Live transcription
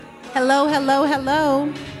Hello, hello,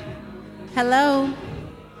 hello. Hello.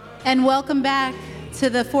 And welcome back to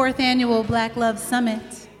the 4th annual Black Love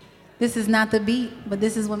Summit. This is not the beat, but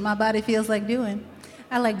this is what my body feels like doing.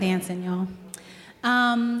 I like dancing, y'all.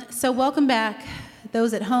 So welcome back.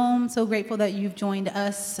 Those at home, so grateful that you've joined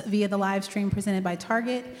us via the live stream presented by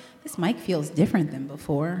Target. This mic feels different than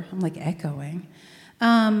before. I'm like echoing.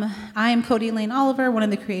 I am Cody Lane Oliver, one of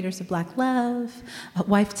the creators of Black Love,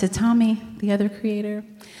 wife to Tommy, the other creator.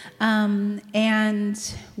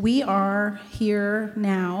 And we are here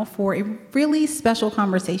now for a really special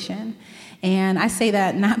conversation. And I say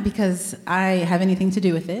that not because I have anything to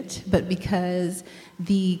do with it, but because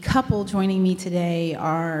the couple joining me today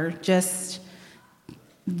are just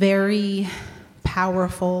very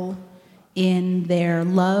powerful in their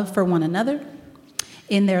love for one another,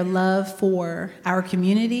 in their love for our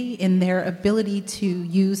community, in their ability to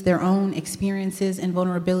use their own experiences and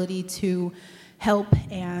vulnerability to help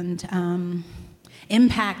and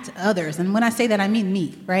impact others. And when I say that, I mean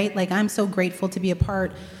me, right? Like, I'm so grateful to be a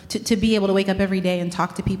part, to be able to wake up every day and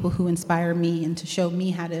talk to people who inspire me and to show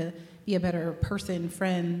me how to be a better person,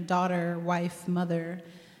 friend, daughter, wife, mother.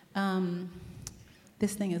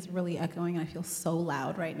 This thing is really echoing, and I feel so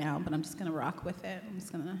loud right now, but I'm just gonna rock with it. I'm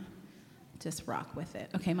just gonna rock with it.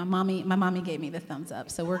 Okay, my mommy gave me the thumbs up,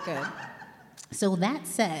 so we're good. So that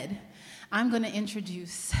said, I'm gonna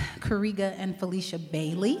introduce Karega and Felicia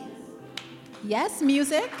Bailey. Yes,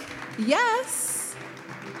 music. Yes.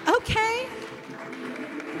 Okay.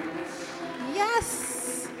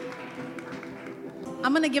 Yes.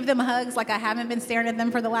 I'm gonna give them hugs like I haven't been staring at them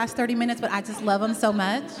for the last 30 minutes, but I just love them so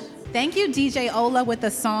much. Thank you, DJ Ola, with the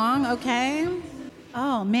song, okay?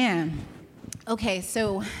 Oh, man. Okay,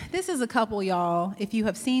 so this is a couple, y'all. If you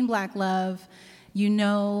have seen Black Love, you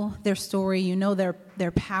know their story, you know their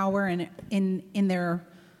power and in their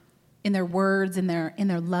words, in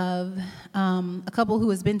their love. A couple who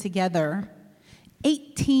has been together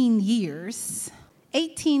 18 years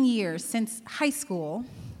since high school,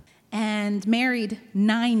 and married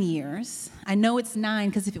 9 years. I know it's 9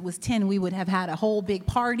 because if it was 10, we would have had a whole big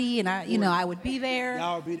party, and I would be there.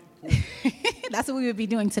 Y'all would be. That's what we would be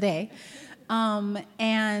doing today.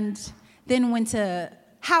 And then went to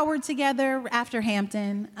Howard together after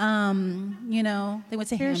Hampton. They went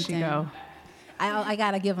to Hampton. Here she go. I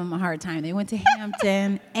gotta give them a hard time. They went to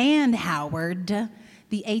Hampton and Howard,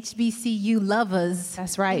 the HBCU lovers.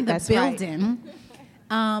 That's right. In the that's building. Right.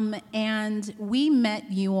 And we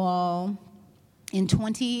met you all in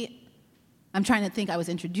I'm trying to think, I was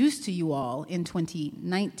introduced to you all in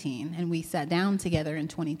 2019, and we sat down together in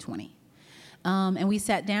 2020. And we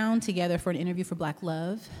sat down together for an interview for Black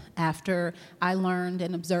Love after I learned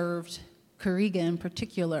and observed Karega in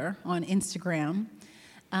particular on Instagram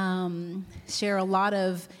share a lot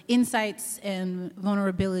of insights and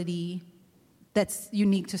vulnerability that's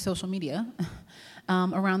unique to social media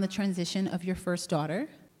around the transition of your first daughter,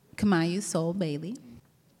 Kamayu Soul Bailey.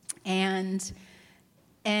 And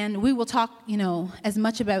we will talk, as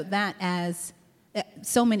much about that as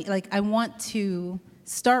so many, I want to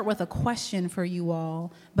start with a question for you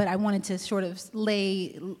all, but I wanted to sort of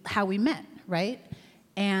lay how we met, right?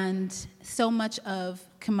 And so much of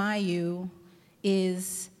Kamayu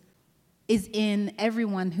is in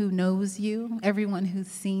everyone who knows you, everyone who's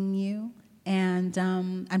seen you. And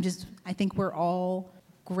I think we're all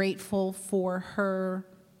grateful for her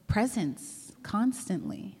presence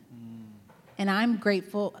constantly. And I'm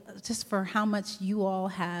grateful just for how much you all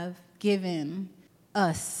have given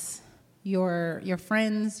us, your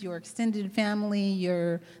friends, your extended family,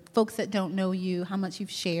 your folks that don't know you, how much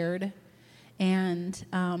you've shared. And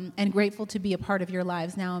grateful to be a part of your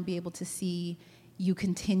lives now and be able to see you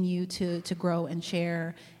continue to grow and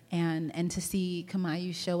share. And to see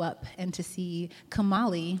Kamayu show up, and to see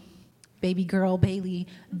Kamali, baby girl Bailey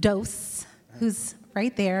Dose, who's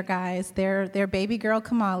right there, guys. Their baby girl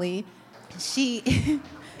Kamali. She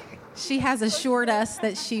has assured us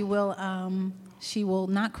that she will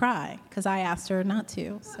not cry because I asked her not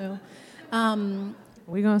to. So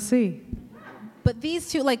we're gonna see. But these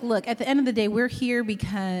two, look, at the end of the day, we're here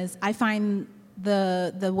because I find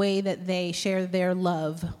the way that they share their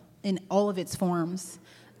love in all of its forms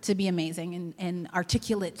to be amazing and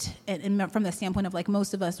articulate, and from the standpoint of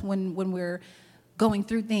most of us when we're going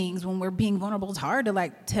through things, when we're being vulnerable, it's hard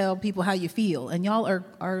to tell people how you feel, and y'all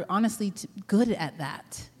are honestly good at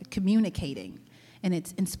that, communicating, and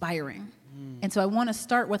it's inspiring. And so I want to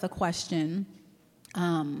start with a question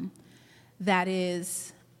that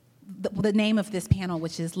is the name of this panel,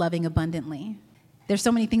 which is Loving Abundantly. There's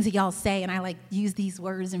so many things that y'all say, and I use these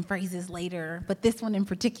words and phrases later, but this one in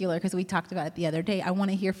particular, because we talked about it the other day, I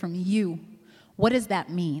want to hear from you. What does that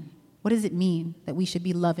mean? What does it mean that we should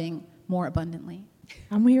be loving more abundantly?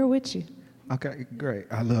 I'm here with you. Okay, great.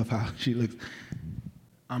 I love how she looks.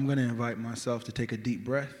 I'm going to invite myself to take a deep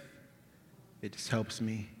breath. It just helps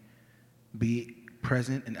me be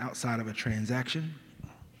present and outside of a transaction.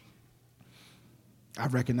 I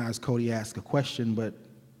recognize Cody asked a question, but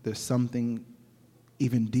there's something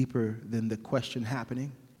even deeper than the question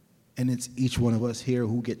happening. And it's each one of us here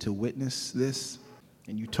who get to witness this.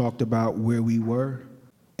 And you talked about where we were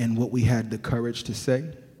and what we had the courage to say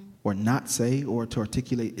or not say or to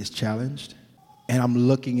articulate is challenged. And I'm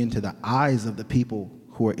looking into the eyes of the people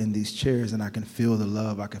who are in these chairs, and I can feel the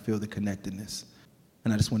love, I can feel the connectedness.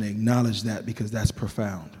 And I just want to acknowledge that because that's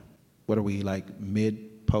profound. What are we, like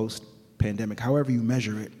mid, post pandemic? However you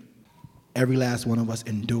measure it, every last one of us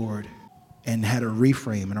endured and had a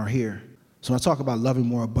reframe and are here. So when I talk about loving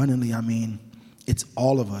more abundantly, I mean, it's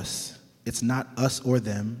all of us. It's not us or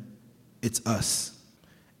them, it's us.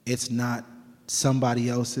 It's not somebody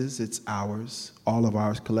else's, it's ours, all of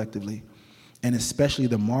ours collectively. And especially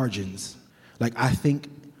the margins. Like, I think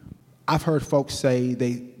I've heard folks say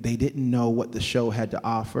they didn't know what the show had to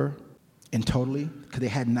offer in totally, because they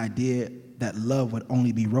had an idea that love would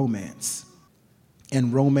only be romance.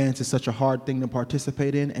 And romance is such a hard thing to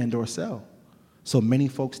participate in and or sell. So many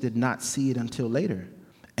folks did not see it until later.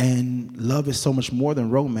 And love is so much more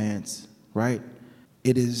than romance, right?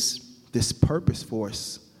 It is this purpose for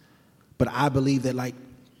us. But I believe that, like,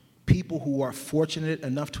 people who are fortunate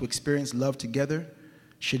enough to experience love together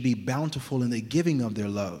should be bountiful in the giving of their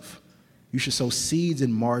love. You should sow seeds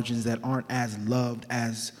in margins that aren't as loved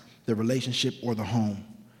as the relationship or the home.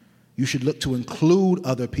 You should look to include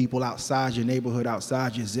other people outside your neighborhood,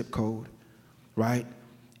 outside your zip code, right?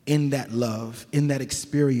 In that love, in that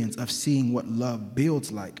experience of seeing what love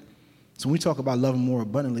builds like. So when we talk about loving more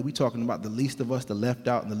abundantly, we're talking about the least of us, the left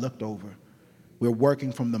out, and the looked over. We're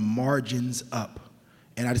working from the margins up.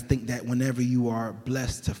 And I just think that whenever you are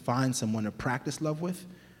blessed to find someone to practice love with,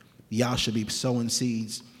 y'all should be sowing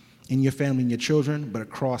seeds in your family and your children, but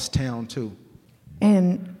across town too.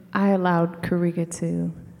 And I allowed Karega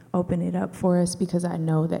to open it up for us because I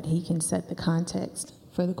know that he can set the context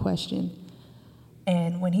for the question.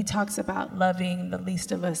 And when he talks about loving the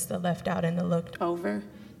least of us, the left out and the looked over,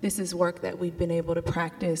 this is work that we've been able to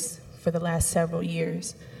practice for the last several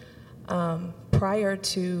years. Prior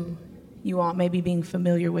to you all maybe being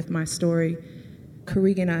familiar with my story,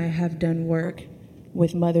 Karega and I have done work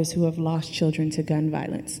with mothers who have lost children to gun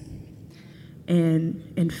violence.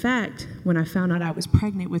 And in fact, when I found out I was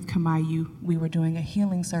pregnant with Kamayu, we were doing a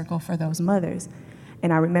healing circle for those mothers.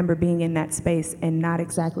 And I remember being in that space and not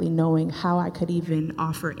exactly knowing how I could even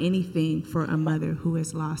offer anything for a mother who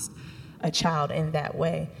has lost a child in that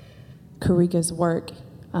way. Karega's work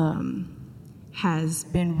has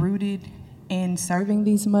been rooted in serving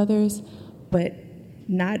these mothers, but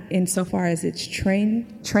not insofar as it's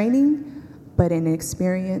training, but in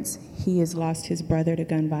experience. He has lost his brother to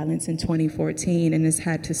gun violence in 2014 and has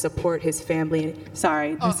had to support his family.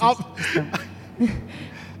 Sorry.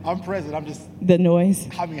 I'm present. I'm just... The noise.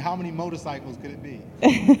 I mean, how many motorcycles could it be?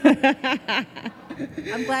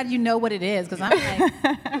 I'm glad you know what it is, because I'm like,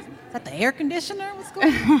 is that the air conditioner? What's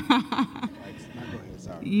going on?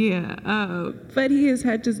 Yeah, but he has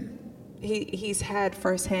had just... He's had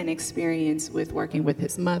firsthand experience with working with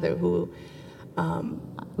his mother who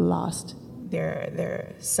lost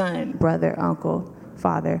their son, brother, uncle,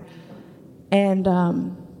 father. And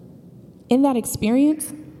in that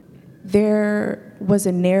experience, there was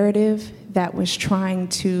a narrative that was trying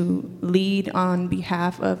to lead on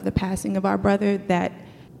behalf of the passing of our brother that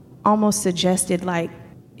almost suggested like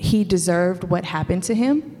he deserved what happened to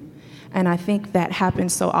him. And I think that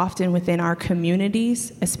happens so often within our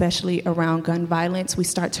communities, especially around gun violence. We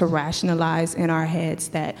start to rationalize in our heads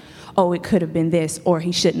that, oh, it could have been this, or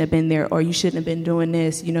he shouldn't have been there, or you shouldn't have been doing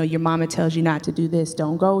this. You know, your mama tells you not to do this,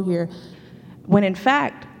 don't go here. When in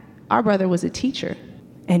fact, our brother was a teacher,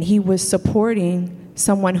 and he was supporting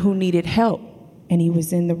someone who needed help, and he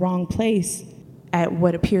was in the wrong place at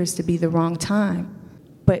what appears to be the wrong time.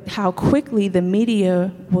 But how quickly the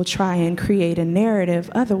media will try and create a narrative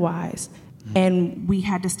otherwise. Mm-hmm. And we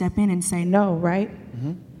had to step in and say no, right?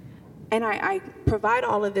 Mm-hmm. And I provide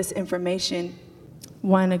all of this information,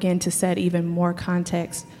 one, again, to set even more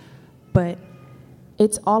context, but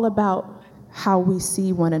it's all about how we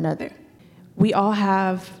see one another. We all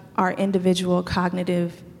have our individual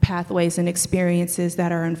cognitive pathways and experiences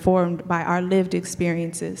that are informed by our lived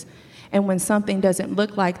experiences. And when something doesn't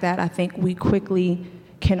look like that, I think we quickly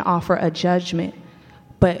can offer a judgment.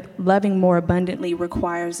 But loving more abundantly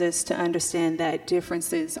requires us to understand that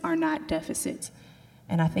differences are not deficits.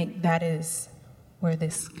 And I think that is where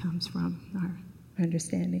this comes from, our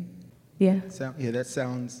understanding. Yeah. That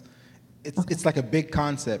sounds, it's Okay. it's like a big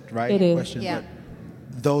concept, right? It is. Question, Yeah.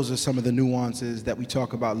 but those are some of the nuances that we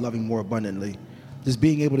talk about loving more abundantly. Just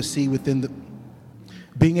being able to see within the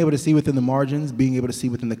margins, being able to see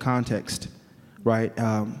within the context, right?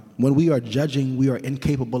 When we are judging, we are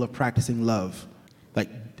incapable of practicing love. Like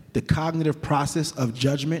the cognitive process of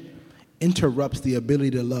judgment interrupts the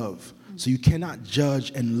ability to love. So you cannot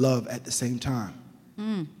judge and love at the same time.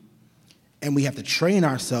 And we have to train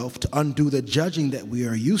ourselves to undo the judging that we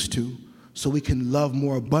are used to so we can love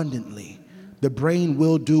more abundantly. The brain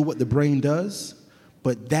will do what the brain does,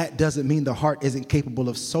 but that doesn't mean the heart isn't capable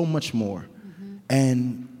of so much more.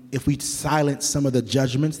 And if we silence some of the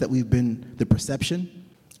judgments that the perception,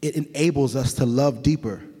 it enables us to love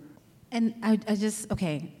deeper. And I just,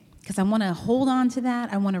 because I want to hold on to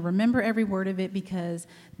that. I want to remember every word of it because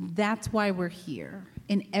that's why we're here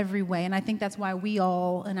in every way. And I think that's why we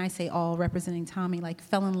all, and I say all representing Tommy, like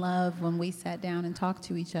fell in love when we sat down and talked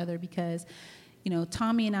to each other because,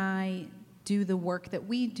 Tommy and I do the work that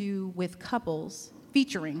we do with couples,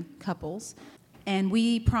 featuring couples. And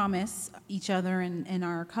we promise each other and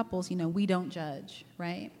our couples, we don't judge,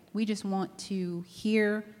 right? We just want to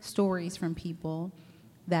hear stories from people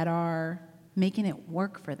that are making it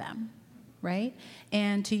work for them, right?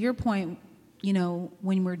 And to your point,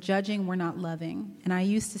 when we're judging, we're not loving. And I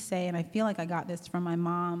used to say, and I feel like I got this from my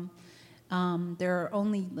mom, there are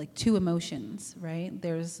only like two emotions, right?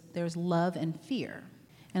 There's love and fear.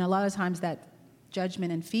 And a lot of times that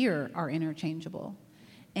judgment and fear are interchangeable.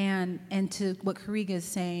 And to what Karega is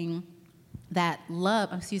saying, that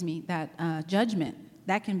judgment,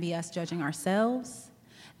 that can be us judging ourselves,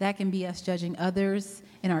 that can be us judging others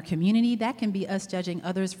in our community, that can be us judging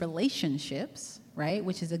others' relationships, right?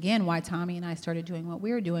 Which is, again, why Tommy and I started doing what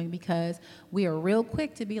we're doing, because we are real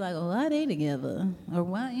quick to be like, oh, why are they together? Or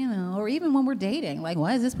why, or even when we're dating, like,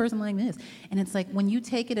 why is this person like this? And it's like, when you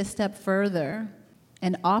take it a step further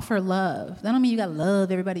and offer love, that don't mean you gotta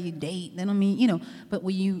love everybody you date, that don't mean, but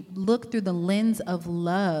when you look through the lens of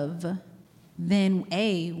love, then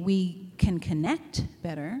we can connect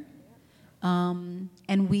better.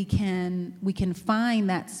 And we can find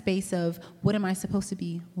that space of what am I supposed to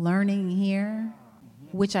be learning here,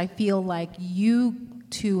 which I feel like you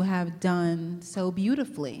two have done so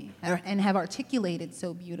beautifully and have articulated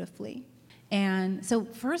so beautifully. And so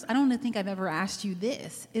first, I don't think I've ever asked you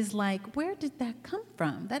this, is like, where did that come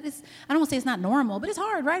from? That is, I don't want to say it's not normal, but it's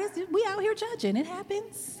hard, right? We out here judging, it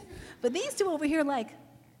happens. But these two over here like,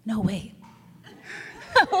 no, wait.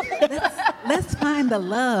 let's find the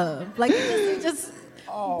love. Like,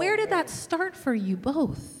 where did that start for you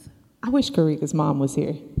both? I wish Karega's mom was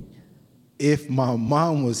here. If my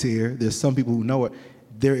mom was here, there's some people who know it.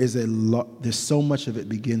 There's so much of it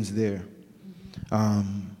begins there.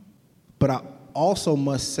 But I also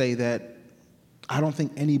must say that I don't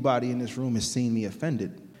think anybody in this room has seen me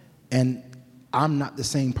offended, and I'm not the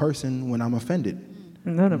same person when I'm offended.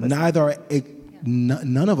 None of us.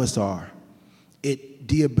 None of us are. It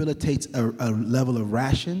debilitates a level of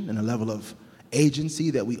ration and a level of agency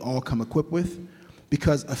that we all come equipped with,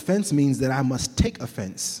 because offense means that I must take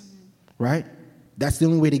offense, right? That's the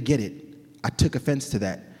only way to get it. I took offense to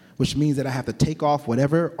that, which means that I have to take off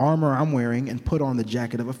whatever armor I'm wearing and put on the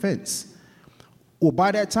jacket of offense. Well,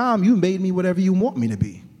 by that time, you made me whatever you want me to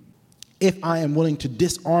be. If I am willing to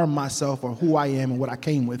disarm myself or who I am and what I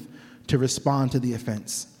came with to respond to the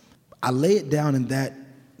offense. I lay it down in that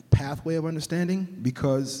pathway of understanding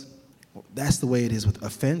because that's the way it is with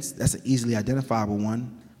offense. That's an easily identifiable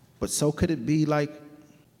one. But so could it be like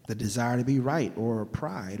the desire to be right or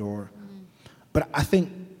pride or... But I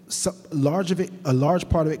think a large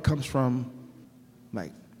part of it comes from,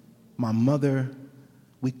 like, my mother.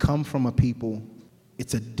 We come from a people,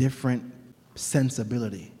 it's a different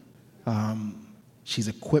sensibility. She's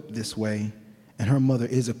equipped this way, and her mother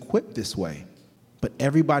is equipped this way. But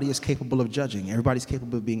everybody is capable of judging. Everybody's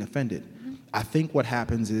capable of being offended. I think what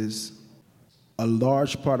happens is a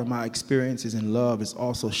large part of my experiences in love is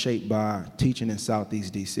also shaped by teaching in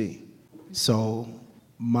Southeast D.C. So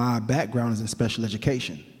my background is in special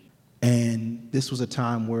education. And this was a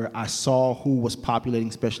time where I saw who was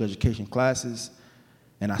populating special education classes,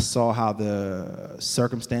 and I saw how the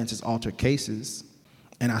circumstances alter cases,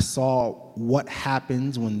 and I saw what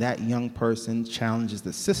happens when that young person challenges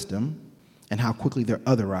the system and how quickly they're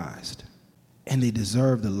otherized. And they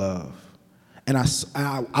deserve the love. And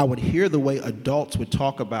I would hear the way adults would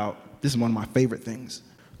talk about, this is one of my favorite things,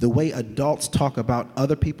 the way adults talk about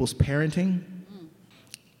other people's parenting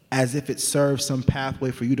as if it serves some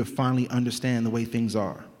pathway for you to finally understand the way things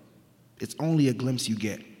are. It's only a glimpse you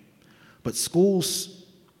get. But schools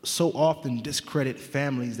so often discredit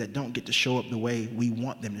families that don't get to show up the way we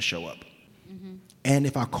want them to show up. Mm-hmm. And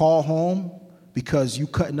if I call home because you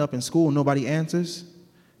cutting up in school and nobody answers,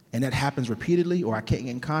 and that happens repeatedly, or I can't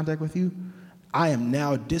get in contact with you, I am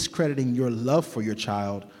now discrediting your love for your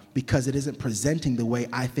child because it isn't presenting the way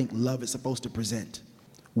I think love is supposed to present.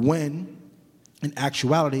 When, in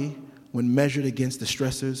actuality, when measured against the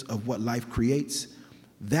stressors of what life creates,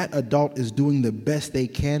 that adult is doing the best they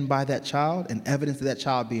can by that child, and evidence of that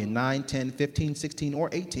child being 9, 10, 15, 16, or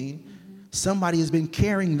 18, somebody has been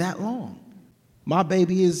caring that long. My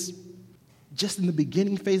baby is just in the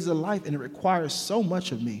beginning phases of life, and it requires so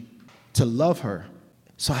much of me to love her.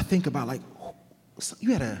 So I think about, like,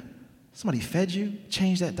 somebody fed you,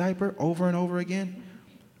 changed that diaper over and over again,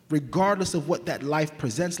 regardless of what that life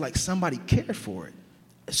presents, like somebody cared for it.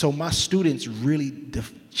 So my students really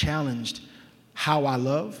challenged how I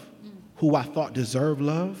love, who I thought deserved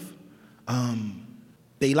love.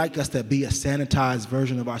 They like us to be a sanitized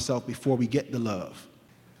version of ourselves before we get the love.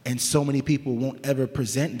 And so many people won't ever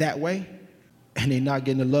present that way, and they're not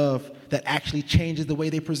getting the love that actually changes the way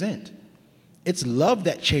they present. It's love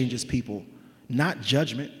that changes people, not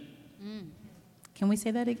judgment. Can we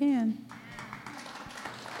say that again?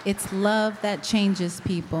 It's love that changes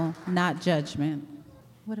people, not judgment.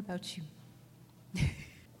 What about you?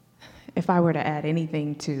 If I were to add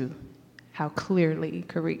anything to how clearly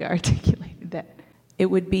Karega articulated that, it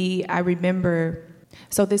would be, I remember,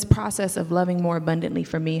 so this process of loving more abundantly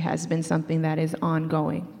for me has been something that is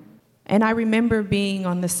ongoing. And I remember being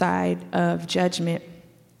on the side of judgment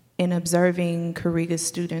and observing Karega's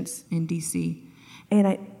students in DC. And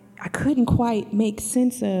I couldn't quite make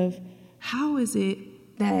sense of how is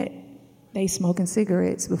it that they smoking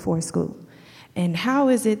cigarettes before school? And how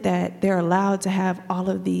is it that they're allowed to have all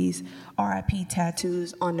of these RIP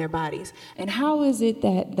tattoos on their bodies? And how is it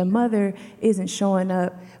that the mother isn't showing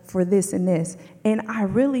up for this and this? And I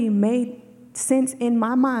really made sense in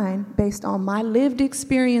my mind based on my lived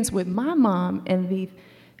experience with my mom and the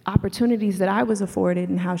opportunities that I was afforded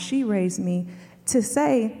and how she raised me to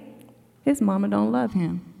say, his mama don't love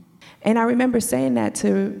him. And I remember saying that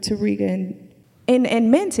to Riga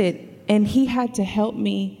and meant it. And he had to help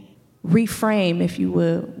me reframe, if you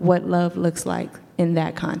will, what love looks like in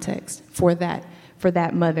that context for that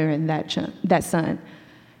mother and that son.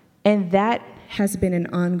 And that has been an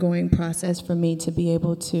ongoing process for me to be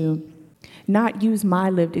able to not use my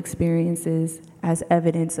lived experiences as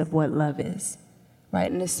evidence of what love is,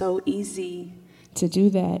 right? And it's so easy to do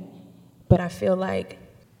that, but I feel like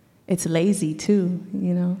it's lazy too,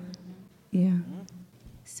 you know? Yeah.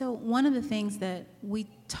 So one of the things that we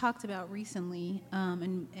talked about recently,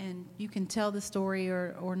 and you can tell the story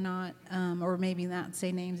or not, or maybe not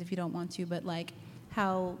say names if you don't want to, but like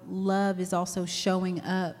how love is also showing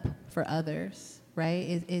up for others,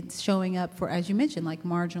 right? It's showing up for, as you mentioned, like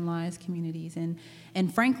marginalized communities.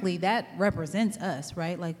 And frankly, that represents us,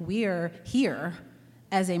 right? Like we are here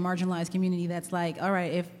as a marginalized community that's like, all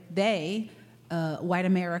right, if they... white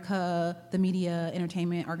America, the media,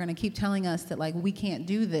 entertainment are going to keep telling us that, like, we can't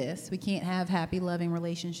do this. We can't have happy, loving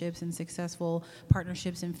relationships and successful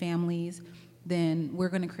partnerships and families. Then we're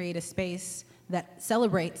going to create a space that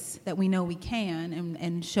celebrates that we know we can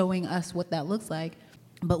and showing us what that looks like.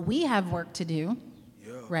 But we have work to do,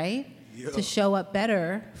 right? Yeah. To show up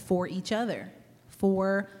better for each other,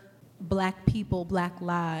 for Black people, Black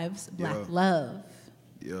lives, Black love.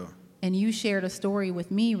 Yeah. And you shared a story with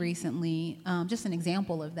me recently, just an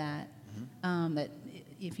example of that, that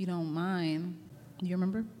if you don't mind, do you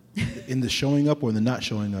remember? In the showing up or in the not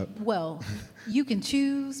showing up? Well, you can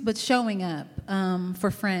choose, but showing up for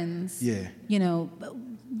friends. Yeah. You know,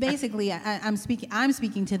 basically, I'm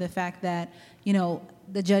speaking to the fact that, you know,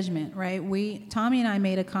 the judgment, right? Tommy and I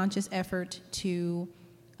made a conscious effort to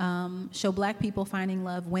show Black people finding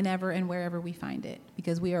love whenever and wherever we find it.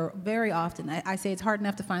 Because we are very often, I say it's hard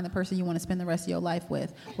enough to find the person you want to spend the rest of your life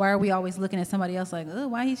with. Why are we always looking at somebody else like, oh,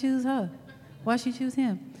 why he choose her? Why she choose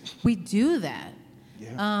him? We do that.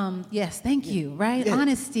 Yeah. Yes, thank you, right? Yeah.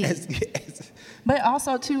 Honesty. Yes. But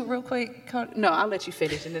also, too, real quick, no, I'll let you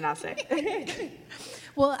finish and then I'll say.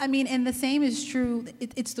 Well, I mean, and the same is true.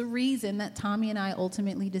 It's the reason that Tommy and I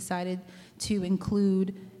ultimately decided to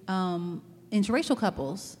include interracial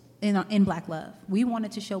couples in Black love. We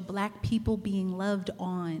wanted to show Black people being loved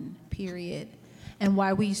on, period. And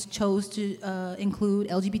why we chose to include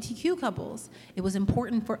LGBTQ couples. It was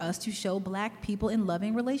important for us to show Black people in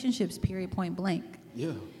loving relationships, period, point blank.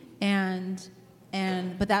 Yeah.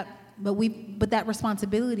 But that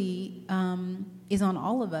responsibility is on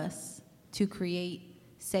all of us to create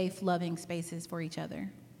safe, loving spaces for each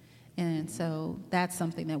other. And so that's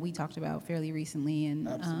something that we talked about fairly recently. And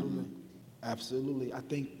Absolutely. I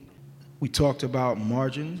think we talked about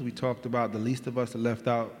margins. We talked about the least of us, the left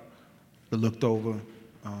out, the looked over,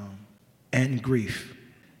 and grief.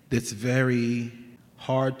 That's very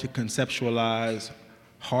hard to conceptualize,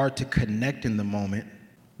 hard to connect in the moment.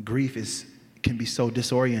 Grief can be so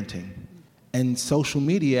disorienting. And social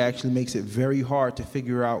media actually makes it very hard to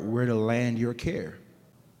figure out where to land your care.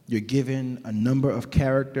 You're given a number of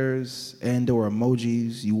characters and or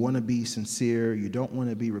emojis. You want to be sincere. You don't want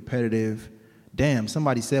to be repetitive. Damn,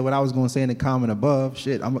 somebody said what I was going to say in the comment above.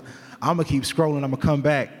 Shit, I'm going to keep scrolling. I'm going to come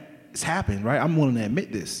back. It's happened, right? I'm willing to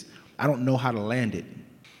admit this. I don't know how to land it.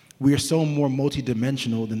 We are so more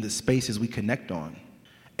multidimensional than the spaces we connect on.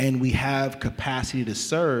 And we have capacity to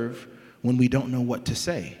serve when we don't know what to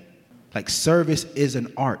say. Like, service is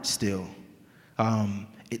an art still.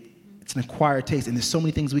 It's an acquired taste, and there's so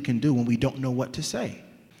many things we can do when we don't know what to say.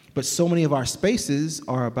 But so many of our spaces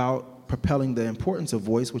are about propelling the importance of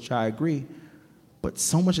voice, which I agree, but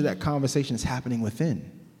so much of that conversation is happening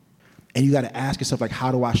within. And you got to ask yourself, like,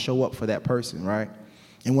 how do I show up for that person, right?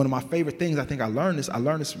 And one of my favorite things, I learned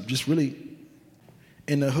this just really,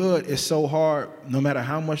 in the hood, it's so hard, no matter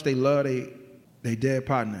how much they love their dead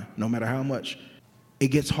partner, no matter how much, it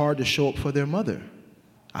gets hard to show up for their mother.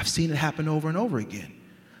 I've seen it happen over and over again.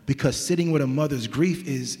 Because sitting with a mother's grief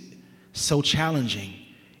is so challenging.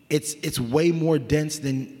 It's way more dense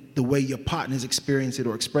than the way your partners experience it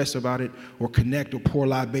or express about it or connect or pour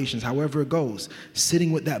libations, however it goes.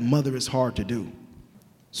 Sitting with that mother is hard to do.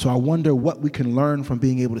 So I wonder what we can learn from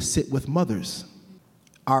being able to sit with mothers,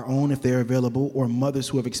 our own if they're available, or mothers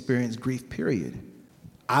who have experienced grief, period.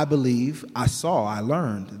 I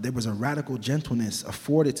learned there was a radical gentleness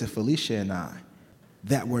afforded to Felicia and I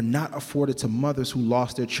that were not afforded to mothers who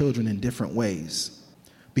lost their children in different ways,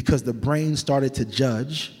 because the brain started to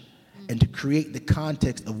judge and to create the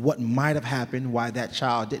context of what might have happened, why that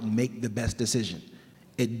child didn't make the best decision.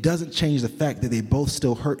 It doesn't change the fact that they both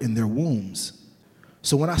still hurt in their wombs.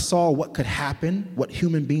 So when I saw what could happen, what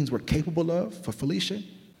human beings were capable of for Felicia,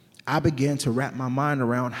 I began to wrap my mind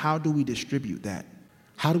around, how do we distribute that?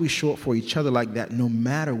 How do we show up for each other like that, no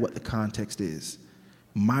matter what the context is?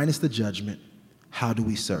 Minus the judgment, how do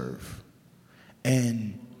we serve?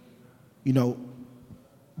 And, you know,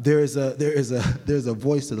 there's a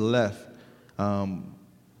voice to the left.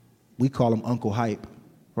 We call him Uncle Hype,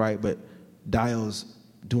 right? But Dio's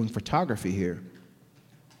doing photography here.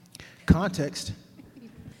 Context.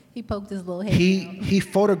 He poked his little head. He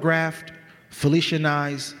photographed Felicia and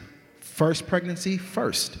I's first pregnancy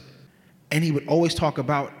first. And he would always talk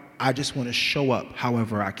about, I just want to show up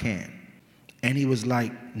however I can. And he was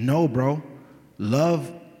like, no, bro,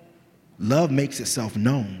 love makes itself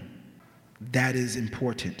known. That is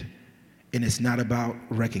important. And it's not about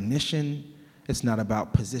recognition. It's not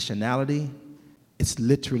about positionality. It's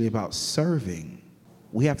literally about serving.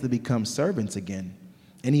 We have to become servants again.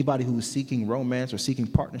 Anybody who's seeking romance or seeking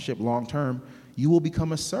partnership long term, you will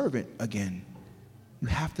become a servant again. You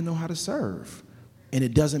have to know how to serve. And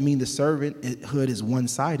it doesn't mean the servanthood is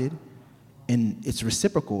one-sided, and it's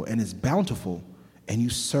reciprocal and it's bountiful, and you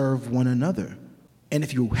serve one another. And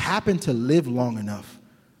if you happen to live long enough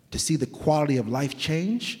to see the quality of life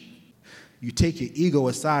change, you take your ego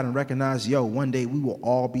aside and recognize, one day we will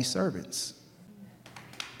all be servants.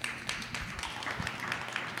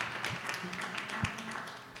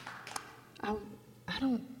 I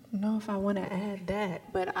don't know if I want to add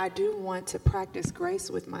that, but I do want to practice grace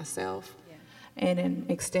with myself and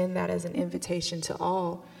extend that as an invitation to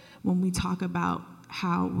all when we talk about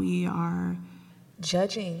how we are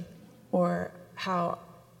judging, or how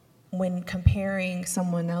when comparing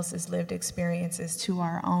someone else's lived experiences to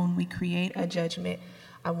our own, we create a judgment.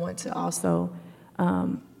 I want to also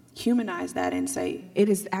humanize that and say it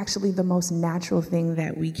is actually the most natural thing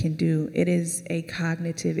that we can do. It is a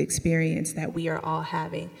cognitive experience that we are all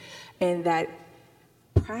having, and that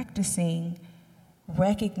practicing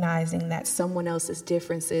recognizing that someone else's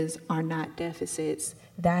differences are not deficits,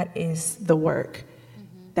 that is the work.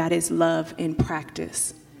 That is love in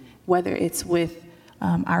practice, whether it's with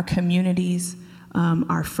our communities,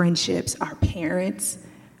 our friendships, our parents,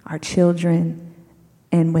 our children,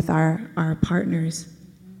 and with our partners.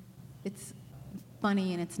 It's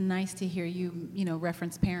funny, and it's nice to hear you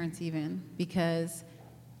reference parents even, because,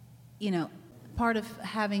 part of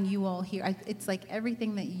having you all here, it's like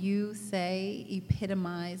everything that you say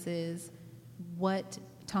epitomizes what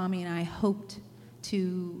Tommy and I hoped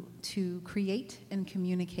to create and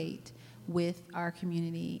communicate with our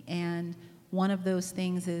community. And one of those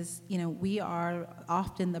things is, we are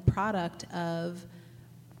often the product of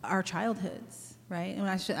our childhoods. right? And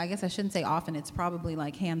I guess I shouldn't say often. It's probably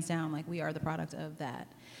like hands down, like we are the product of that.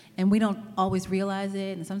 And we don't always realize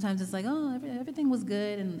it. And sometimes it's like, oh, everything was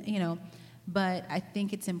good. And, you know, but I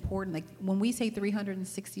think it's important. Like when we say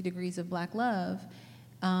 360 degrees of Black love,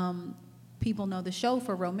 people know the show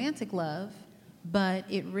for romantic love, but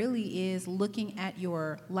it really is looking at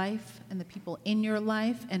your life and the people in your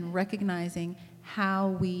life and recognizing how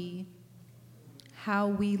we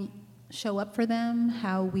show up for them,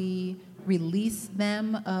 how we release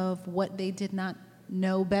them of what they did not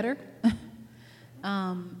know better.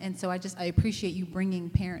 And so I appreciate you bringing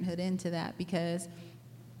parenthood into that, because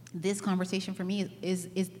this conversation for me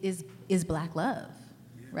is Black love,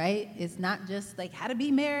 right? It's not just like how to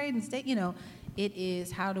be married and stay, you know, it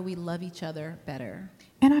is how do we love each other better.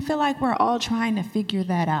 And I feel like we're all trying to figure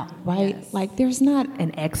that out, right? Yes. Like there's not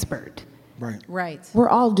an expert. Right. We're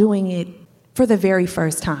all doing it for the very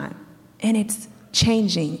first time, and it's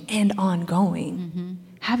changing and ongoing. Mm-hmm.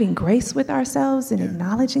 Having grace with ourselves and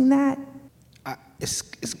acknowledging that.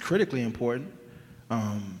 It's critically important.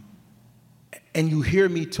 And you hear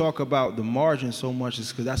me talk about the margin so much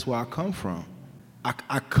is because that's where I come from.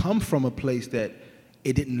 I come from a place that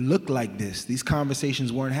it didn't look like this. These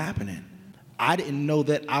conversations weren't happening. I didn't know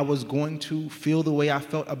that I was going to feel the way I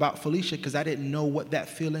felt about Felicia because I didn't know what that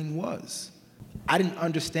feeling was. I didn't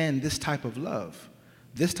understand this type of love.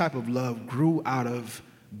 This type of love grew out of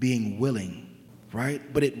being willing, right?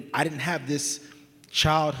 But I didn't have this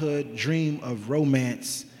childhood dream of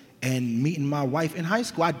romance and meeting my wife in high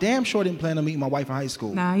school. I damn sure didn't plan on meeting my wife in high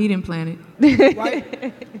school. Nah, he didn't plan it.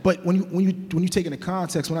 Right? But when you take into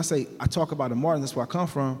context, when I say I talk about the margin, that's where I come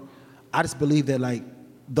from, I just believe that like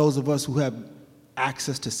those of us who have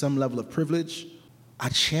access to some level of privilege, I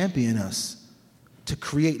champion us to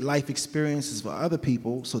create life experiences for other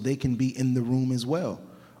people so they can be in the room as well.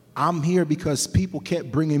 I'm here because people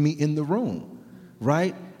kept bringing me in the room,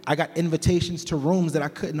 right? I got invitations to rooms that I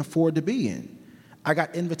couldn't afford to be in. I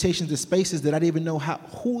got invitations to spaces that I didn't even know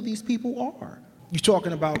who these people are. You're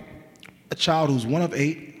talking about a child who's one of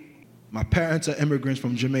 8. My parents are immigrants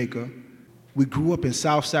from Jamaica. We grew up in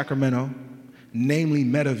South Sacramento, namely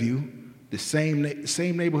Meadowview, the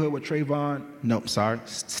same neighborhood where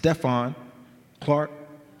Stephon Clark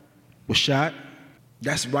was shot.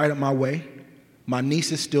 That's right up my way. My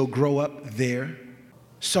nieces still grow up there.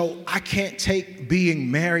 So I can't take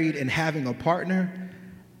being married and having a partner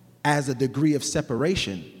as a degree of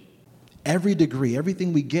separation. Every degree,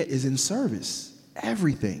 everything we get is in service,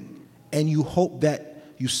 everything. And you hope that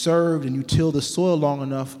you served and you tilled the soil long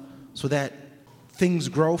enough so that things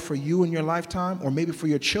grow for you in your lifetime or maybe for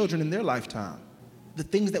your children in their lifetime. The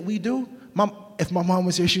things that we do, if my mom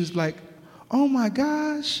was here, she was like, oh my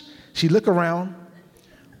gosh. She'd look around.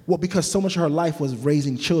 Well, because so much of her life was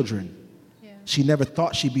raising children. Yeah. She never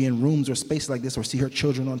thought she'd be in rooms or spaces like this or see her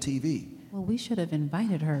children on TV. Well, we should have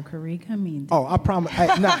invited her, Karega. I mean, I promise.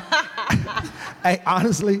 Hey,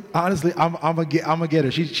 honestly, I'm gonna get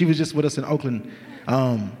her. She was just with us in Oakland.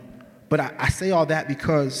 But I say all that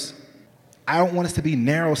because I don't want us to be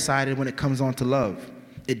narrow-sighted when it comes on to love.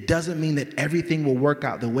 It doesn't mean that everything will work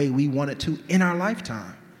out the way we want it to in our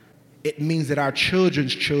lifetime. It means that our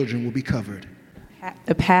children's children will be covered.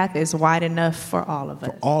 The path is wide enough for all of us.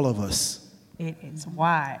 For all of us. It is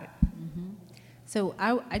wide. Mm-hmm. So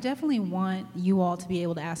I definitely want you all to be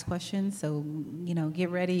able to ask questions. So, you know, get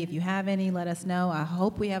ready. If you have any, let us know. I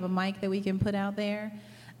hope we have a mic that we can put out there.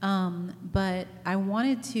 But I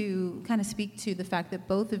wanted to kind of speak to the fact that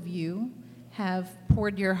both of you have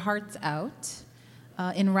poured your hearts out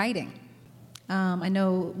in writing. I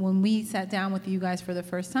know when we sat down with you guys for the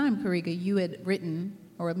first time, Karega, you had written,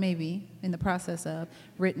 or maybe in the process of,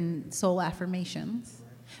 written Soul Affirmations,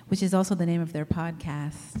 which is also the name of their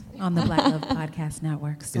podcast on the Black Love Podcast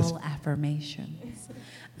Network, Soul Affirmations.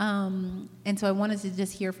 And so I wanted to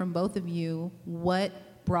just hear from both of you what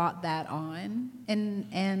brought that on.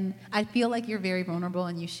 And I feel like you're very vulnerable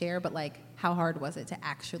and you share, but like, how hard was it to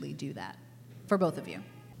actually do that for both of you?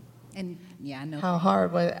 And yeah, I know. How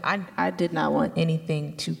hard was it? I did not want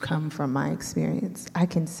anything to come from my experience. I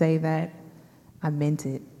can say that I meant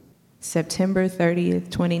it. September 30th,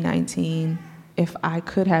 2019, if I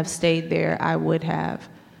could have stayed there, I would have.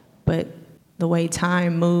 But the way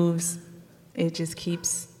time moves,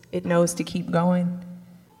 it knows to keep going.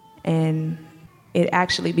 And it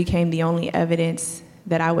actually became the only evidence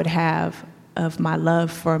that I would have of my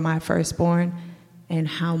love for my firstborn and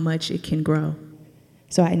how much it can grow.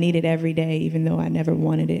 So I need it every day, even though I never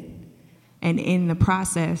wanted it. And in the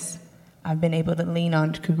process, I've been able to lean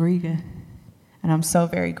on Karega. And I'm so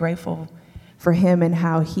very grateful for him and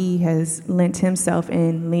how he has lent himself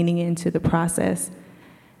in, leaning into the process.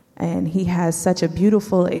 And he has such a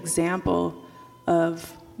beautiful example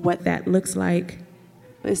of what that looks like.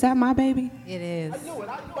 Is that my baby? It is.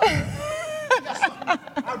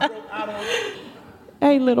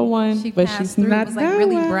 Hey, little one. She but passed she's through. not It was like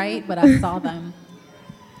really that one. bright, but I saw them.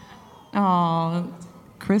 Oh,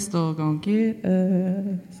 Crystal gonna get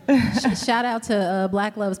us. Shout out to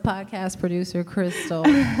Black Love's podcast producer, Crystal.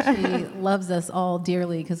 She loves us all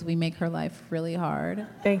dearly because we make her life really hard.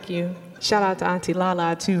 Thank you. Shout out to Auntie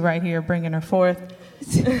Lala, too, right here, bringing her forth.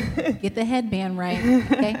 Get the headband right,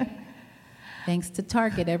 okay? Thanks to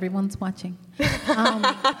Target, everyone's watching.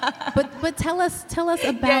 But tell us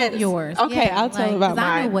about yours. Okay, I'll tell about 'cause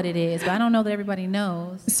I know mine. what it is, but I don't know that everybody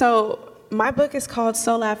knows. So my book is called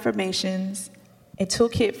Soul Affirmations, a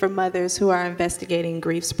toolkit for mothers who are investigating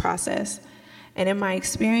grief's process. And in my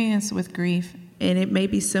experience with grief, and it may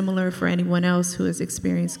be similar for anyone else who has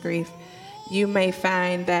experienced grief, you may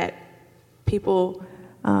find that people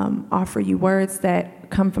offer you words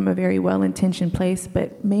that come from a very well-intentioned place,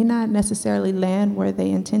 but may not necessarily land where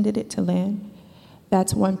they intended it to land.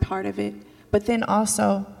 That's one part of it. But then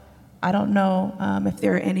also, I don't know if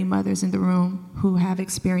there are any mothers in the room who have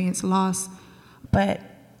experienced loss, but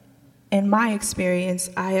in my experience,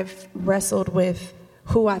 I have wrestled with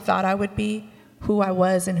who I thought I would be, who I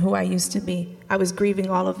was, and who I used to be. I was grieving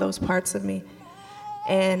all of those parts of me.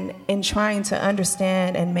 And in trying to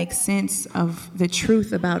understand and make sense of the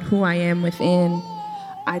truth about who I am within,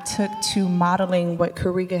 I took to modeling what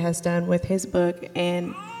Karega has done with his book,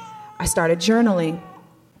 and I started journaling.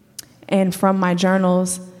 And from my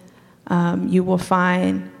journals, you will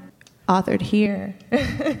find authored here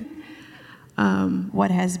what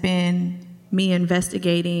has been me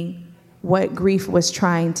investigating what grief was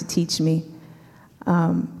trying to teach me.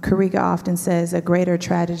 Karega often says a greater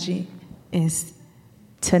tragedy is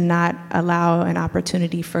to not allow an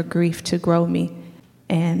opportunity for grief to grow me.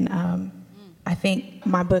 And I think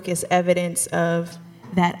my book is evidence of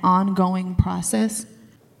that ongoing process.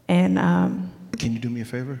 And Can you do me a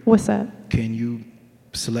favor? what's up? Can you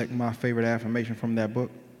select my favorite affirmation from that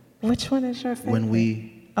book? Which one is your favorite? When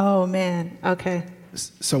we, Oh, man. Okay.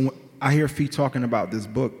 so when I hear Fee talking about this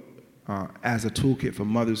book as a toolkit for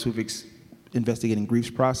mothers who've investigating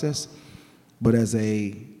grief's process, but as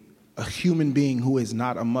a human being who is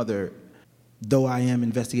not a mother, though I am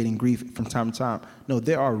investigating grief from time to time, no,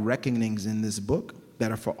 there are reckonings in this book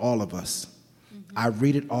that are for all of us. Mm-hmm. I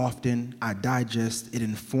read it often, I digest, it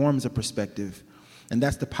informs a perspective, and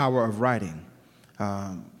that's the power of writing.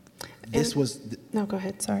 No, go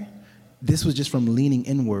ahead, sorry. This was just from leaning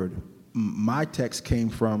inward. My text came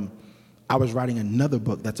from, I was writing another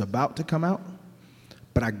book that's about to come out,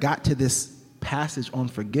 but I got to this passage on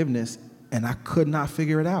forgiveness and I could not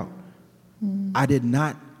figure it out.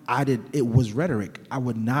 It was rhetoric. I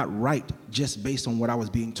would not write just based on what I was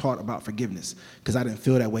being taught about forgiveness because I didn't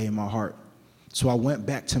feel that way in my heart. So I went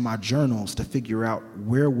back to my journals to figure out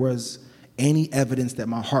where was any evidence that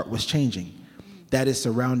my heart was changing. That is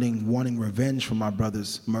surrounding wanting revenge for my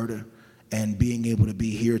brother's murder and being able to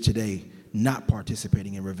be here today, not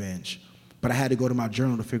participating in revenge. But I had to go to my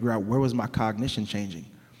journal to figure out where was my cognition changing.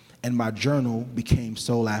 And my journal became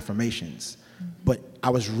Soul Affirmations. But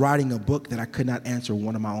I was writing a book that I could not answer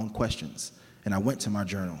one of my own questions. And I went to my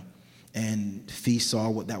journal. And Fee saw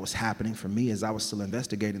what that was happening for me as I was still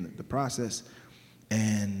investigating the process.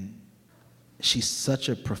 And she's such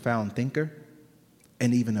a profound thinker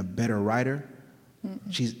and even a better writer.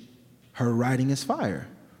 Her writing is fire.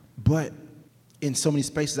 But in so many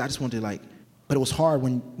spaces, I just wanted to but it was hard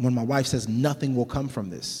when my wife says nothing will come from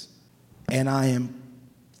this. And I am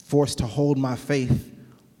forced to hold my faith,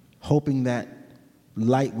 hoping that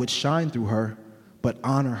light would shine through her, but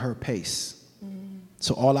honor her pace.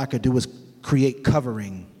 So all I could do was create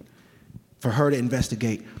covering for her to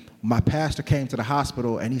investigate. My pastor came to the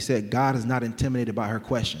hospital and he said, God is not intimidated by her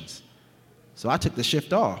questions. So I took the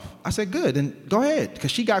shift off. I said, good, then go ahead,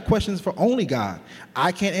 because she got questions for only God.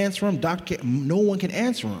 I can't answer them, no one can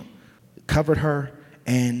answer them. Covered her,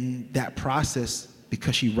 and that process,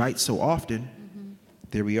 because she writes so often,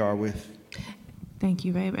 there we are with. Thank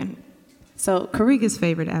you, babe. And so Karega's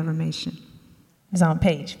favorite affirmation is on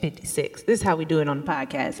page 56. This is how we do it on the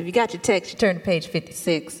podcast. If you got your text, you turn to page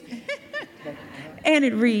 56. And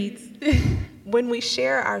it reads, when we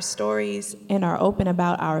share our stories and are open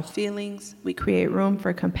about our feelings, we create room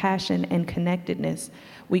for compassion and connectedness.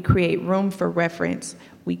 We create room for reference.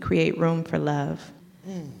 We create room for love.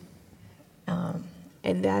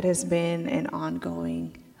 And that has been an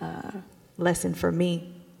ongoing lesson for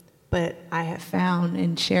me. But I have found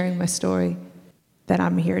in sharing my story that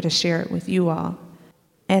I'm here to share it with you all.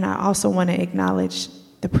 And I also want to acknowledge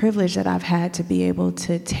the privilege that I've had to be able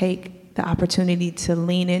to take the opportunity to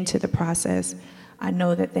lean into the process. I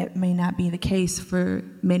know that that may not be the case for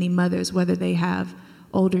many mothers, whether they have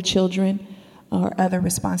older children or other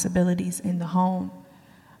responsibilities in the home.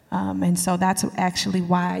 And so that's actually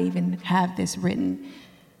why I even have this written.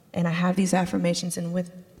 And I have these affirmations, and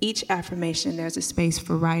with each affirmation, there's a space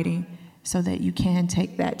for writing so that you can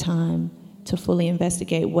take that time to fully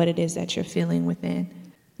investigate what it is that you're feeling within,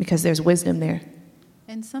 because there's wisdom there.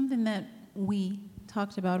 And something that we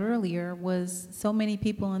talked about earlier was so many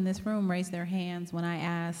people in this room raised their hands when I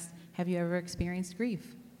asked, have you ever experienced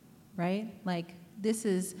grief, right? Like, this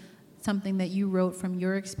is something that you wrote from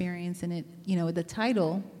your experience, and it, you know, the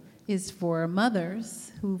title is for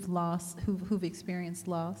mothers who've experienced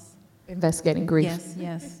loss. Investigating grief.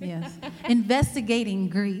 Yes. Investigating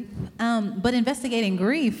grief. But investigating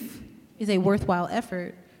grief is a worthwhile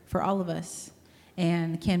effort for all of us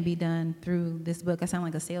and can be done through this book. I sound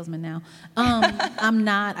like a salesman now. I'm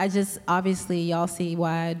not. I just, obviously, y'all see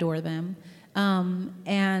why I adore them.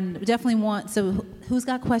 And definitely so who's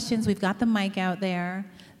got questions? We've got the mic out there.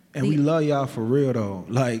 And we love y'all for real though.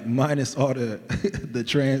 Like, minus all the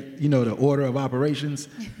the order of operations.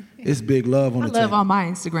 It's big love on the I love table. all my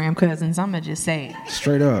Instagram cousins. I'm gonna just say it.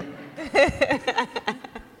 Straight up.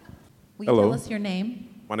 Will you Hello. tell us your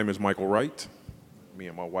name? My name is Michael Wright. Me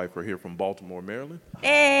and my wife are here from Baltimore, Maryland.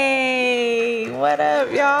 Hey, what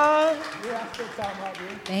up, y'all?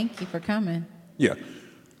 Thank you for coming. Yeah.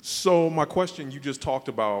 So my question, you just talked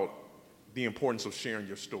about the importance of sharing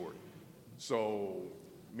your story. So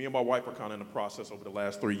me and my wife are kind of in the process over the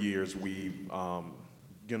last 3 years. We've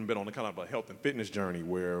been on a kind of a health and fitness journey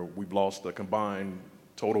where we've lost a combined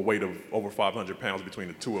total weight of over 500 pounds between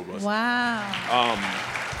the two of us. Wow.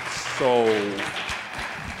 So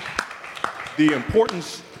the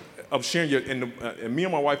importance of sharing and me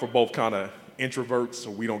and my wife are both kind of introverts, so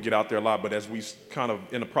we don't get out there a lot, but as we kind of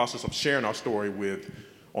in the process of sharing our story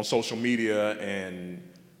on social media and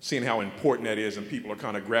seeing how important that is, and people are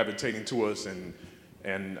kind of gravitating to us and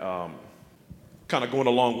kind of going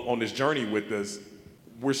along on this journey with us,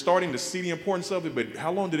 we're starting to see the importance of it. But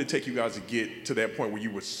how long did it take you guys to get to that point where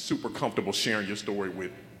you were super comfortable sharing your story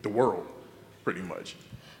with the world, pretty much?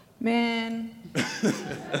 Man,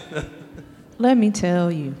 let me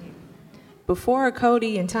tell you, before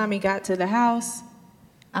Cody and Tommy got to the house,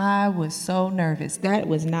 I was so nervous. That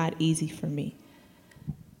was not easy for me.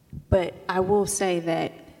 But I will say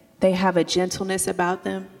that they have a gentleness about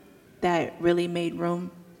them that really made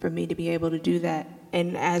room for me to be able to do that.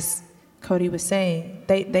 And as Cody was saying,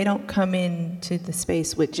 they don't come into the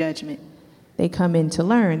space with judgment. They come in to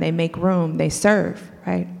learn. They make room. They serve,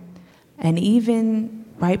 right? And even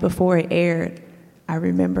right before it aired, I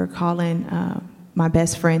remember calling my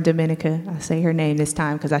best friend, Dominica. I say her name this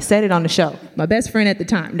time because I said it on the show. My best friend at the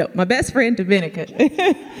time. No, my best friend, Dominica.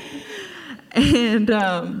 And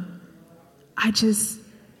I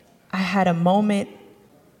had a moment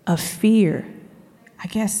of fear. I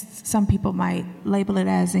guess some people might label it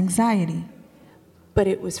as anxiety, but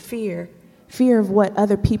it was fear. Fear of what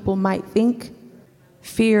other people might think,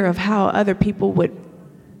 fear of how other people would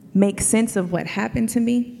make sense of what happened to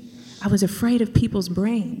me. I was afraid of people's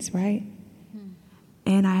brains, right?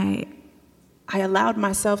 And I allowed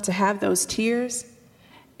myself to have those tears.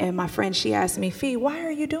 And my friend, she asked me, Fee, why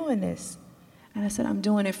are you doing this? And I said, I'm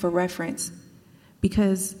doing it for reference.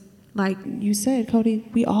 Because like you said, Cody,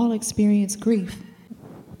 we all experience grief.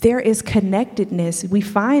 There is connectedness. We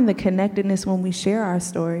find the connectedness when we share our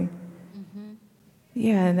story. Mm-hmm.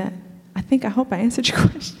 Yeah, and I hope I answered your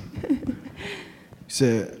question. You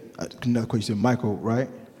said, another question, you said Michael, right?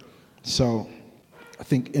 So I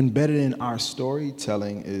think embedded in our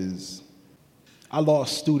storytelling is, I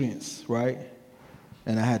lost students, right?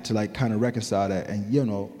 And I had to like kind of reconcile that. And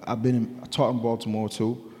I taught in Baltimore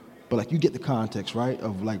too, but like you get the context, right?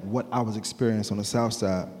 Of like what I was experiencing on the South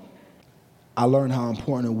Side. I learned how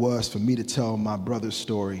important it was for me to tell my brother's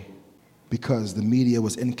story because the media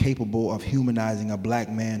was incapable of humanizing a black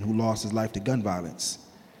man who lost his life to gun violence.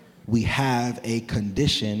 We have a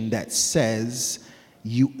condition that says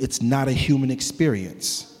it's not a human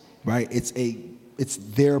experience, right? It's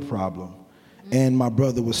their problem. And my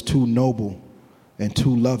brother was too noble and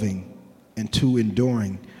too loving and too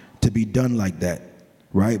enduring to be done like that,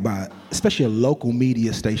 right? By especially a local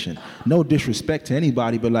media station. No disrespect to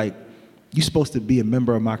anybody, but like, you're supposed to be a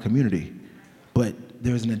member of my community, but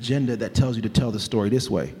there's an agenda that tells you to tell the story this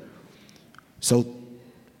way. So,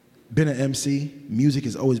 been an MC, music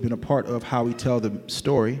has always been a part of how we tell the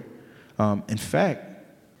story. In fact,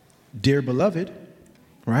 Dear Beloved,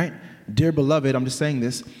 right? Dear Beloved, I'm just saying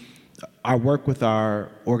this, I work with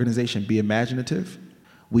our organization, Be Imaginative.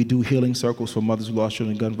 We do healing circles for mothers who lost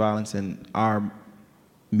children in gun violence in our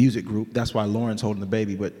music group. That's why Lauren's holding the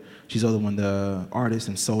baby, but she's the other one, the artist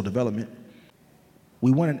in soul development.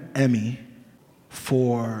 We won an Emmy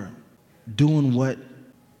for doing what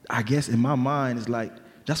I guess in my mind is like,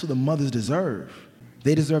 that's what the mothers deserve.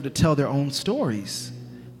 They deserve to tell their own stories.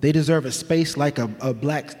 They deserve a space like a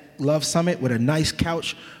Black Love Summit with a nice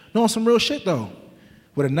couch. No, some real shit though.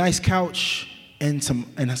 With a nice couch and some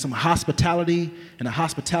hospitality and a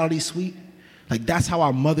hospitality suite. Like that's how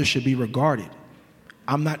our mothers should be regarded.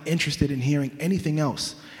 I'm not interested in hearing anything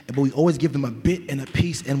else. But we always give them a bit and a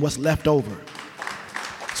piece and what's left over.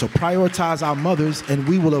 So prioritize our mothers and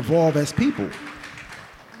we will evolve as people.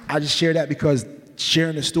 I just share that because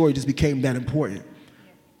sharing the story just became that important.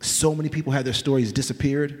 So many people had their stories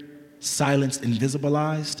disappeared, silenced,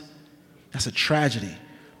 invisibilized. That's a tragedy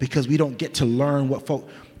because we don't get to learn what folk.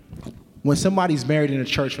 When somebody's married in a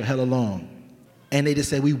church for hella long and they just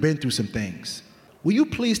say, we've been through some things, will you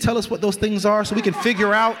please tell us what those things are so we can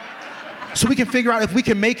figure out if we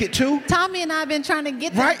can make it too? Tommy and I have been trying to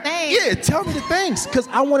get right? the things. Yeah, tell me the things because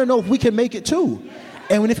I want to know if we can make it too.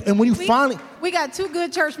 And when you finally... We got two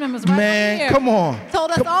good church members right Man, here. come on.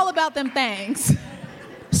 Told us all about them things.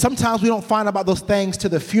 Sometimes we don't find out about those things to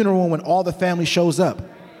the funeral when all the family shows up.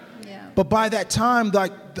 Yeah. But by that time,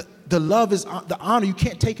 like the love is the honor. You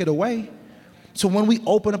can't take it away. So when we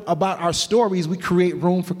open up about our stories, we create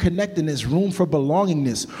room for connectedness, room for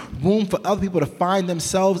belongingness, room for other people to find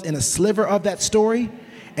themselves in a sliver of that story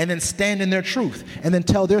and then stand in their truth and then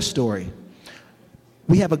tell their story.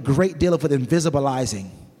 We have a great deal of invisibilizing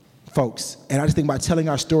folks. And I just think by telling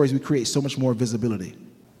our stories, we create so much more visibility.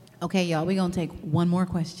 Okay, y'all, we're going to take one more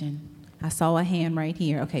question. I saw a hand right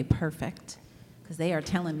here. Okay, perfect. Because they are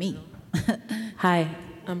telling me. Hi,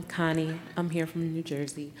 I'm Connie. I'm here from New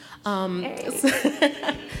Jersey.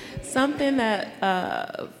 Something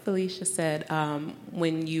that Felicia said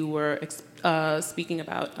when you were speaking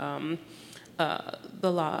about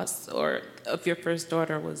the loss of your first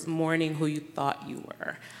daughter was mourning who you thought you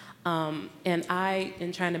were. And I,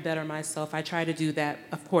 in trying to better myself, I try to do that,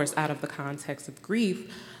 of course, out of the context of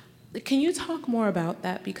grief. Can you talk more about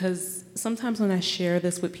that? Because sometimes when I share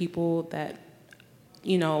this with people that,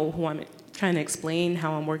 you know, who I'm trying to explain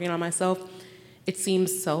how I'm working on myself, it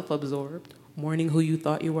seems self-absorbed, mourning who you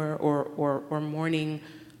thought you were or mourning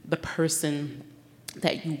the person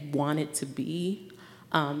that you wanted to be.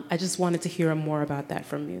 I just wanted to hear more about that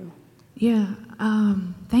from you. Yeah,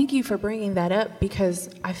 thank you for bringing that up because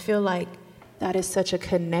I feel like that is such a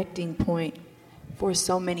connecting point for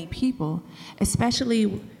so many people,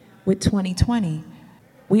 especially with 2020.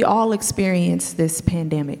 We all experienced this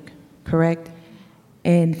pandemic, correct?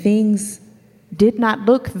 And things did not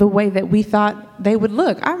look the way that we thought they would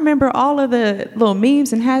look. I remember all of the little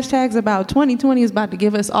memes and hashtags about 2020 is about to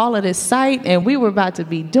give us all of this sight and we were about to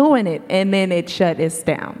be doing it and then it shut us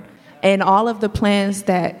down. And all of the plans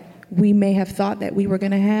that we may have thought that we were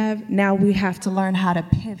going to have, now we have to learn how to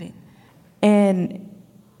pivot. And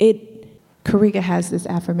Karega has this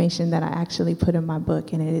affirmation that I actually put in my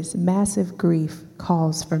book, and it is massive grief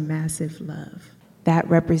calls for massive love. That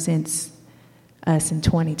represents us in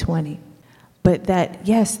 2020. But that,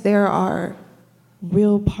 yes, there are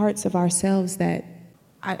real parts of ourselves that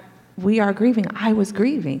we are grieving. I was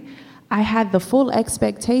grieving. I had the full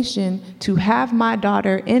expectation to have my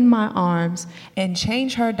daughter in my arms and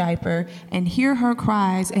change her diaper and hear her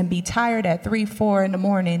cries and be tired at 3, 4 in the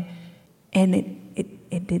morning. And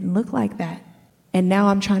it didn't look like that. And now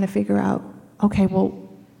I'm trying to figure out, okay, well,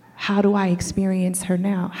 how do I experience her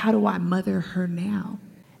now? How do I mother her now?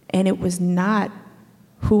 And it was not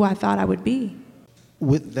who I thought I would be.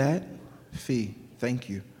 With that, Fee, thank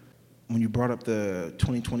you. When you brought up the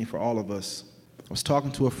 2020 for all of us, I was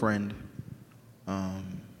talking to a friend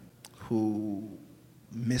who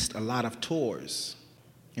missed a lot of tours.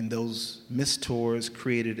 And those missed tours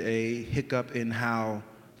created a hiccup in how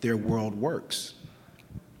their world works.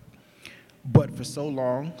 But for so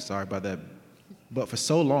long, sorry about that, but for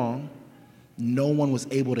so long, no one was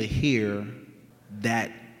able to hear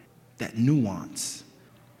that nuance.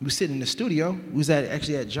 We were sitting in the studio, we was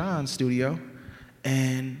actually at John's studio,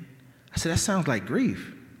 and I said, that sounds like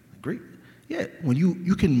grief. Grief? Yeah, when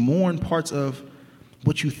you can mourn parts of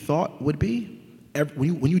what you thought would be,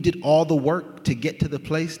 when you did all the work to get to the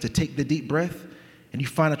place, to take the deep breath, and you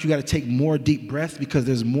find out you got to take more deep breaths because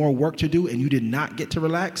there's more work to do and you did not get to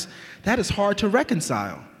relax, that is hard to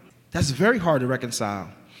reconcile. That's very hard to reconcile.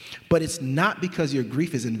 But it's not because your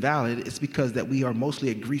grief is invalid, it's because that we are mostly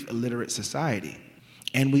a grief illiterate society.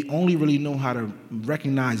 And we only really know how to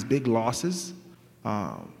recognize big losses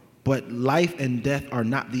But life and death are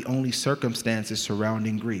not the only circumstances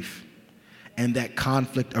surrounding grief. And that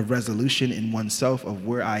conflict of resolution in oneself of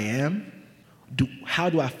where I am, how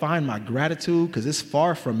do I find my gratitude? Because it's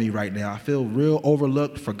far from me right now. I feel real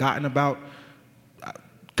overlooked, forgotten about. I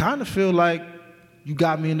kind of feel like you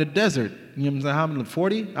got me in the desert. You know what I'm saying? How many,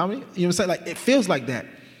 40? How many? You know what I'm saying? Like, it feels like that.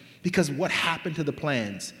 Because what happened to the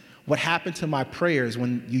plans? What happened to my prayers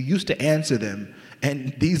when you used to answer them?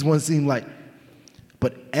 And these ones seem like,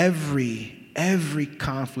 but every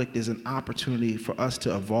conflict is an opportunity for us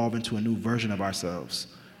to evolve into a new version of ourselves.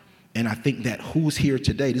 And I think that who's here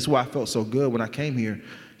today, this is why I felt so good when I came here,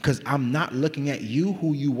 because I'm not looking at you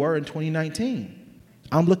who you were in 2019.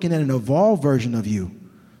 I'm looking at an evolved version of you,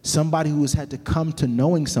 somebody who has had to come to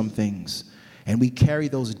knowing some things, and we carry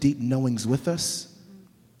those deep knowings with us,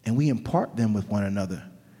 and we impart them with one another.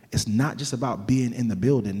 It's not just about being in the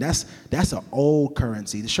building. That's an old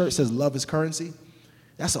currency. The shirt says love is currency.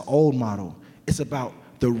 That's an old model. It's about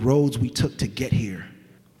the roads we took to get here.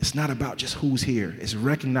 It's not about just who's here. It's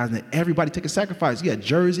recognizing that everybody took a sacrifice. Yeah,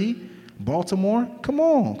 Jersey, Baltimore. Come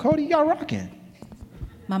on, Cody, y'all rocking.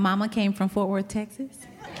 My mama came from Fort Worth, Texas.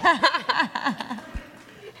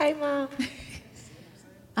 Hey, Mom.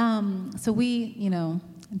 So we,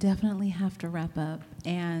 definitely have to wrap up.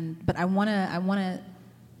 But I wanna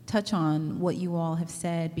touch on what you all have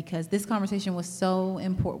said, because this conversation was so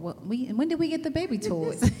important. When did we get the baby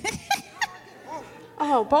toys?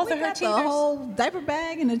 Oh, both we of her got cheaters. the whole diaper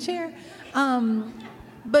bag and a chair.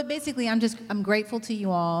 But basically, I'm grateful to you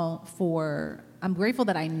all I'm grateful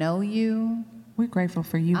that I know you. We're grateful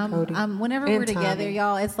for you, Cody. Whenever And we're together, Tommy.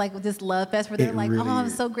 y'all, it's like this love fest where they're It like, really oh, I'm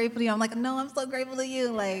is. so grateful to you. I'm like, no, I'm so grateful to you.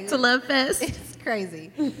 Like, It's a love fest. it's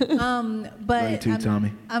crazy. But Love you too,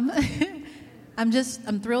 Tommy. I'm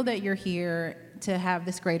thrilled that you're here to have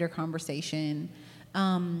this greater conversation,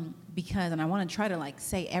 because, and I want to try to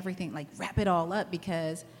say everything, wrap it all up,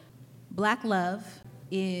 because Black love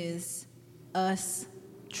is us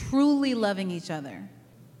truly loving each other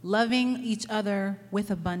with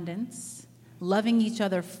abundance, loving each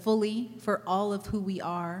other fully for all of who we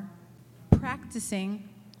are, practicing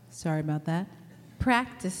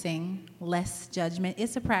less judgment.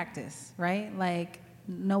 It's a practice, right?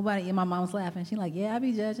 Nobody, my mom's laughing. She's like, yeah, I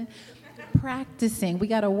be judging. Practicing, we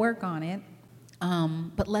got to work on it.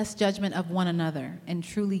 But less judgment of one another and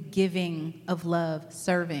truly giving of love,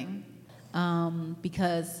 serving.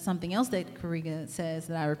 Because something else that Karega says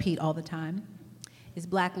that I repeat all the time is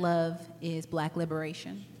Black love is Black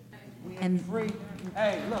liberation. And free.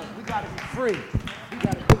 Hey, look, we gotta be free.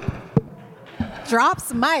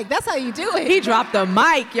 Drops mic. That's how you do it. He dropped the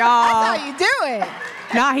mic, y'all. That's how you do it.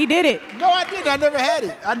 Nah, he did it. No, I didn't. I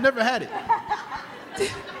never had it.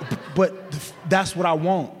 But that's what I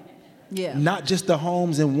want. Yeah. Not just the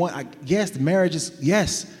homes and one. Yes, the marriages,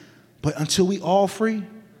 yes. But until we all free,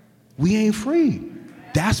 we ain't free.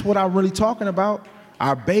 That's what I'm really talking about.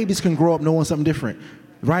 Our babies can grow up knowing something different,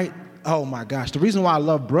 right? Oh my gosh. The reason why I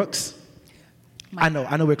love Brooks, I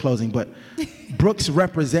know we're closing, but Brooks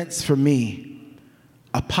represents for me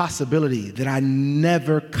a possibility that I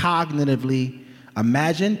never cognitively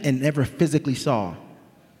imagined and never physically saw.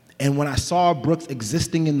 And when I saw Brooks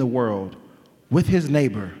existing in the world with his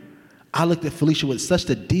neighbor, I looked at Felicia with such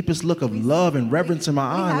the deepest look of love and reverence in my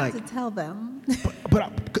eye. We have to tell them.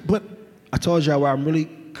 But I told y'all where I'm really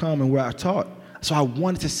come and where I taught. So I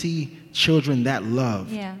wanted to see children that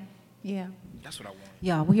love. Yeah. That's what I want.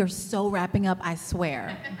 Yeah, we are so wrapping up, I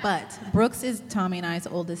swear. But Brooks is Tommy and I's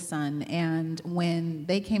oldest son, and when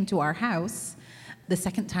they came to our house, the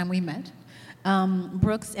second time we met,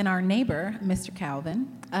 Brooks and our neighbor, Mr.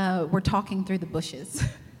 Calvin, were talking through the bushes.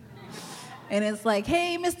 And it's like,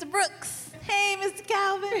 hey, Mr. Brooks, hey, Mr.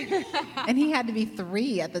 Calvin. And he had to be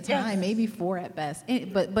 3 at the time, maybe 4 at best.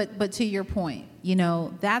 But to your point,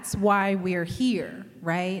 that's why we're here,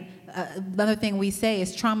 right? Another thing we say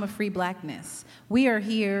is trauma-free Blackness. We are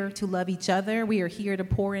here to love each other. We are here to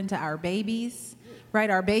pour into our babies, right?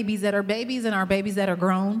 Our babies that are babies and our babies that are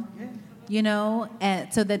grown,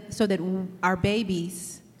 and so that our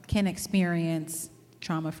babies can experience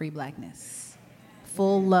trauma-free Blackness,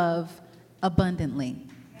 full love, abundantly.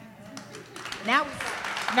 Now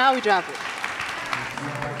we drop it.